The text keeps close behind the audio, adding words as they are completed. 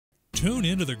Tune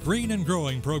into the Green and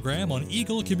Growing program on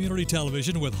Eagle Community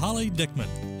Television with Holly Dickman,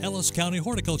 Ellis County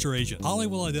Horticulture Agent. Holly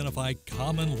will identify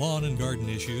common lawn and garden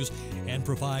issues and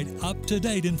provide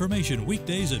up-to-date information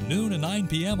weekdays at noon and 9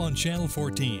 p.m. on Channel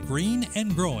 14. Green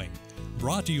and Growing.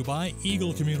 Brought to you by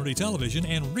Eagle Community Television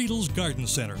and Riedel's Garden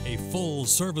Center, a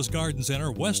full-service garden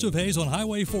center west of Hayes on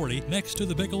Highway 40 next to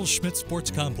the Bickle Schmidt Sports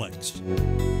Complex.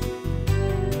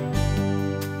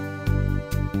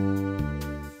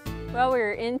 Well,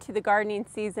 we're into the gardening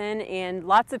season and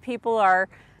lots of people are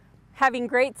having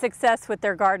great success with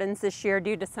their gardens this year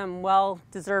due to some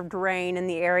well-deserved rain in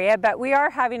the area, but we are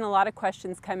having a lot of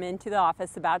questions come into the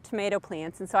office about tomato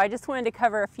plants, and so I just wanted to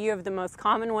cover a few of the most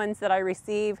common ones that I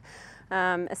receive,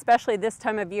 especially this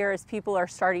time of year as people are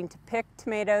starting to pick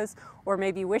tomatoes or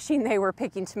maybe wishing they were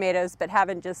picking tomatoes but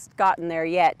haven't just gotten there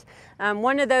yet.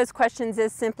 One of those questions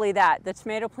is simply that, the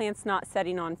tomato plant's not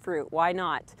setting on fruit. Why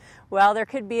not? Well, there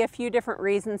could be a few different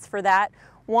reasons for that.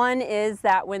 One is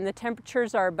that when the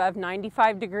temperatures are above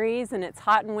 95 degrees and it's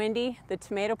hot and windy, the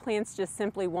tomato plants just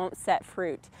simply won't set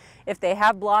fruit. If they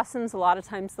have blossoms, a lot of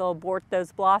times they'll abort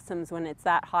those blossoms when it's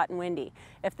that hot and windy.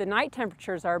 If the night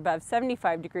temperatures are above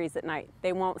 75 degrees at night,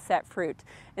 they won't set fruit.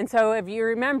 And so if you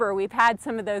remember, we've had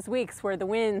some of those weeks where the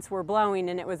winds were blowing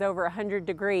and it was over 100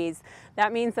 degrees.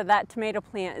 That means that that tomato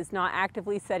plant is not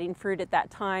actively setting fruit at that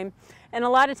time. And a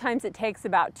lot of times it takes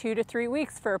about 2 to 3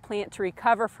 weeks for a plant to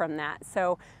recover from that.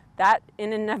 So that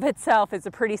in and of itself is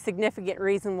a pretty significant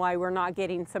reason why we're not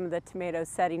getting some of the tomatoes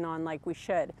setting on like we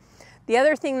should. The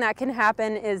other thing that can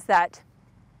happen is that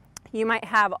you might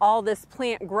have all this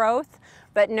plant growth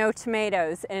but no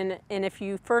tomatoes, and if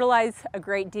you fertilize a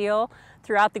great deal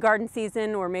throughout the garden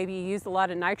season, or maybe you use a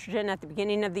lot of nitrogen at the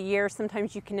beginning of the year,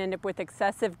 sometimes you can end up with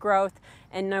excessive growth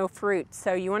and no fruit.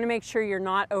 So you want to make sure you're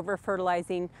not over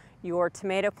fertilizing your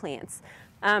tomato plants.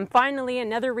 Finally,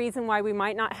 another reason why we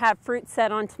might not have fruit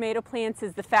set on tomato plants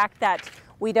is the fact that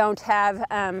we don't have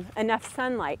enough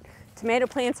sunlight. Tomato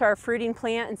plants are a fruiting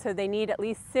plant, and so they need at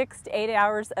least 6 to 8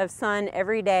 hours of sun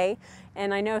every day.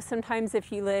 And I know sometimes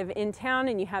if you live in town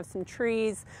and you have some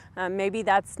trees, maybe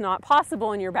that's not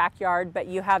possible in your backyard, but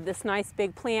you have this nice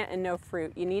big plant and no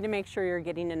fruit. You need to make sure you're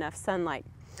getting enough sunlight.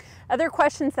 Other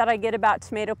questions that I get about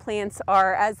tomato plants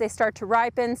are, as they start to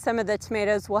ripen, some of the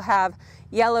tomatoes will have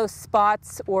yellow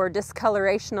spots or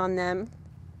discoloration on them.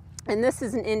 And this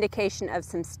is an indication of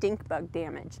some stink bug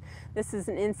damage. This is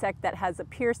an insect that has a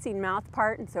piercing mouth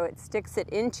part, and so it sticks it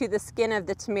into the skin of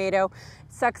the tomato,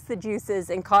 sucks the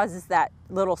juices, and causes that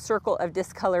little circle of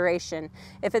discoloration.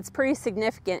 If it's pretty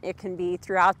significant, it can be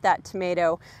throughout that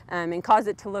tomato and cause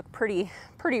it to look pretty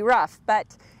rough,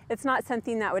 but it's not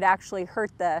something that would actually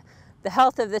hurt the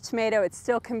health of the tomato. It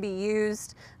still can be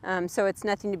used, so it's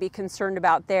nothing to be concerned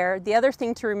about there. The other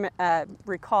thing to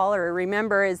recall or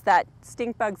remember is that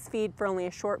stink bugs feed for only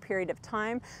a short period of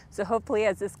time, so hopefully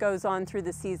as this goes on through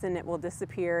the season it will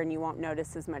disappear and you won't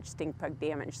notice as much stink bug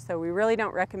damage. So we really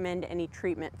don't recommend any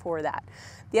treatment for that.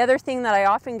 The other thing that I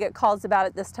often get calls about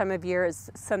at this time of year is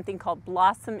something called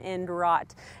blossom end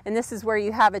rot, and this is where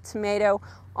you have a tomato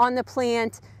on the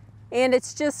plant and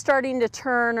it's just starting to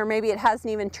turn, or maybe it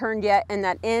hasn't even turned yet, and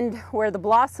that end where the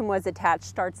blossom was attached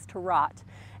starts to rot.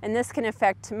 And this can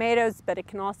affect tomatoes, but it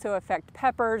can also affect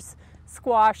peppers,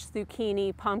 squash,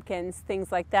 zucchini, pumpkins,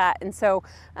 things like that. And so,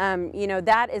 you know,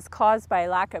 that is caused by a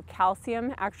lack of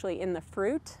calcium actually in the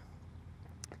fruit,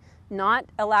 not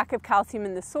a lack of calcium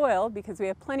in the soil, because we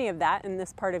have plenty of that in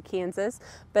this part of Kansas,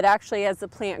 but actually as the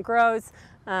plant grows,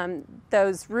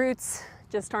 those roots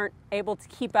just aren't able to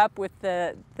keep up with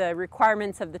the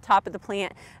requirements of the top of the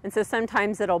plant, and so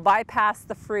sometimes it'll bypass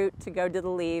the fruit to go to the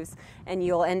leaves, and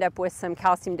you'll end up with some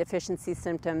calcium deficiency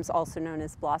symptoms, also known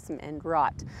as blossom end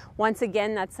rot. Once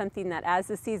again, that's something that as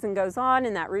the season goes on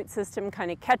and that root system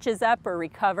kind of catches up or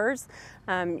recovers,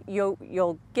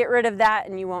 you'll get rid of that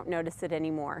and you won't notice it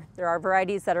anymore. There are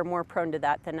varieties that are more prone to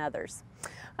that than others.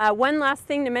 One last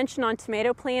thing to mention on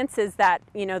tomato plants is that,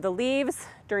 you know, the leaves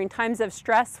during times of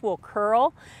stress will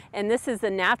curl, and this is a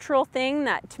natural thing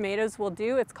that tomatoes will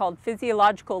do. It's called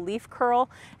physiological leaf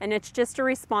curl, and it's just a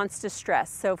response to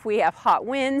stress. So if we have hot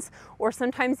winds, or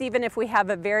sometimes even if we have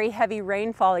a very heavy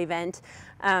rainfall event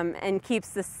and keeps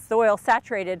the soil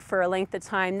saturated for a length of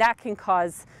time, that can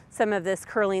cause some of this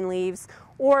curling leaves.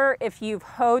 Or if you've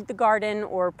hoed the garden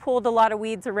or pulled a lot of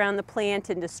weeds around the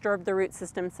plant and disturbed the root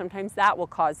system, sometimes that will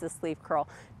cause this leaf curl.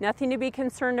 Nothing to be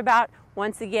concerned about.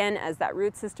 Once again, as that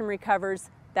root system recovers,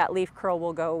 that leaf curl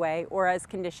will go away, or as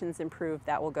conditions improve,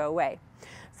 that will go away.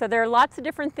 So there are lots of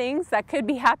different things that could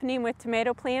be happening with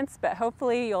tomato plants, but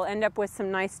hopefully you'll end up with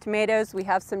some nice tomatoes. We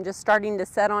have some just starting to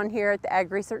set on here at the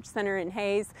Ag Research Center in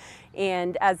Hays,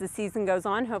 and as the season goes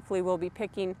on, hopefully we'll be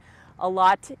picking a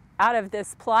lot out of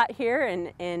this plot here,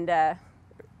 and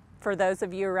for those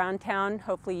of you around town,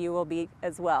 hopefully you will be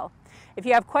as well. If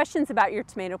you have questions about your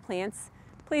tomato plants,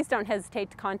 please don't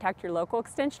hesitate to contact your local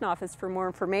extension office for more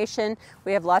information.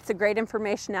 We have lots of great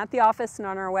information at the office and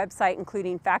on our website,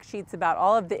 including fact sheets about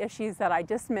all of the issues that I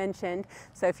just mentioned.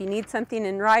 So if you need something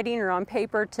in writing or on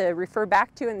paper to refer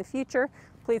back to in the future,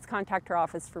 please contact our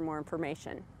office for more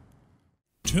information.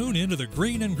 Tune into the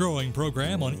Green and Growing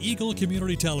program on Eagle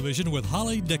Community Television with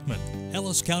Holly Dickman,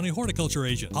 Ellis County Horticulture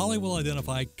Agent. Holly will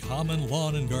identify common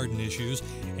lawn and garden issues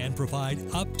and provide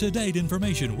up-to-date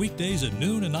information weekdays at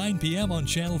noon and 9 p.m. on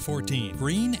Channel 14.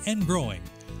 Green and Growing,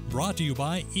 brought to you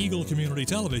by Eagle Community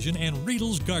Television and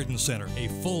Riedel's Garden Center, a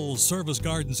full-service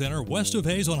garden center west of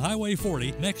Hays on Highway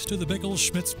 40 next to the Bickles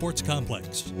Schmidt Sports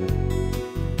Complex.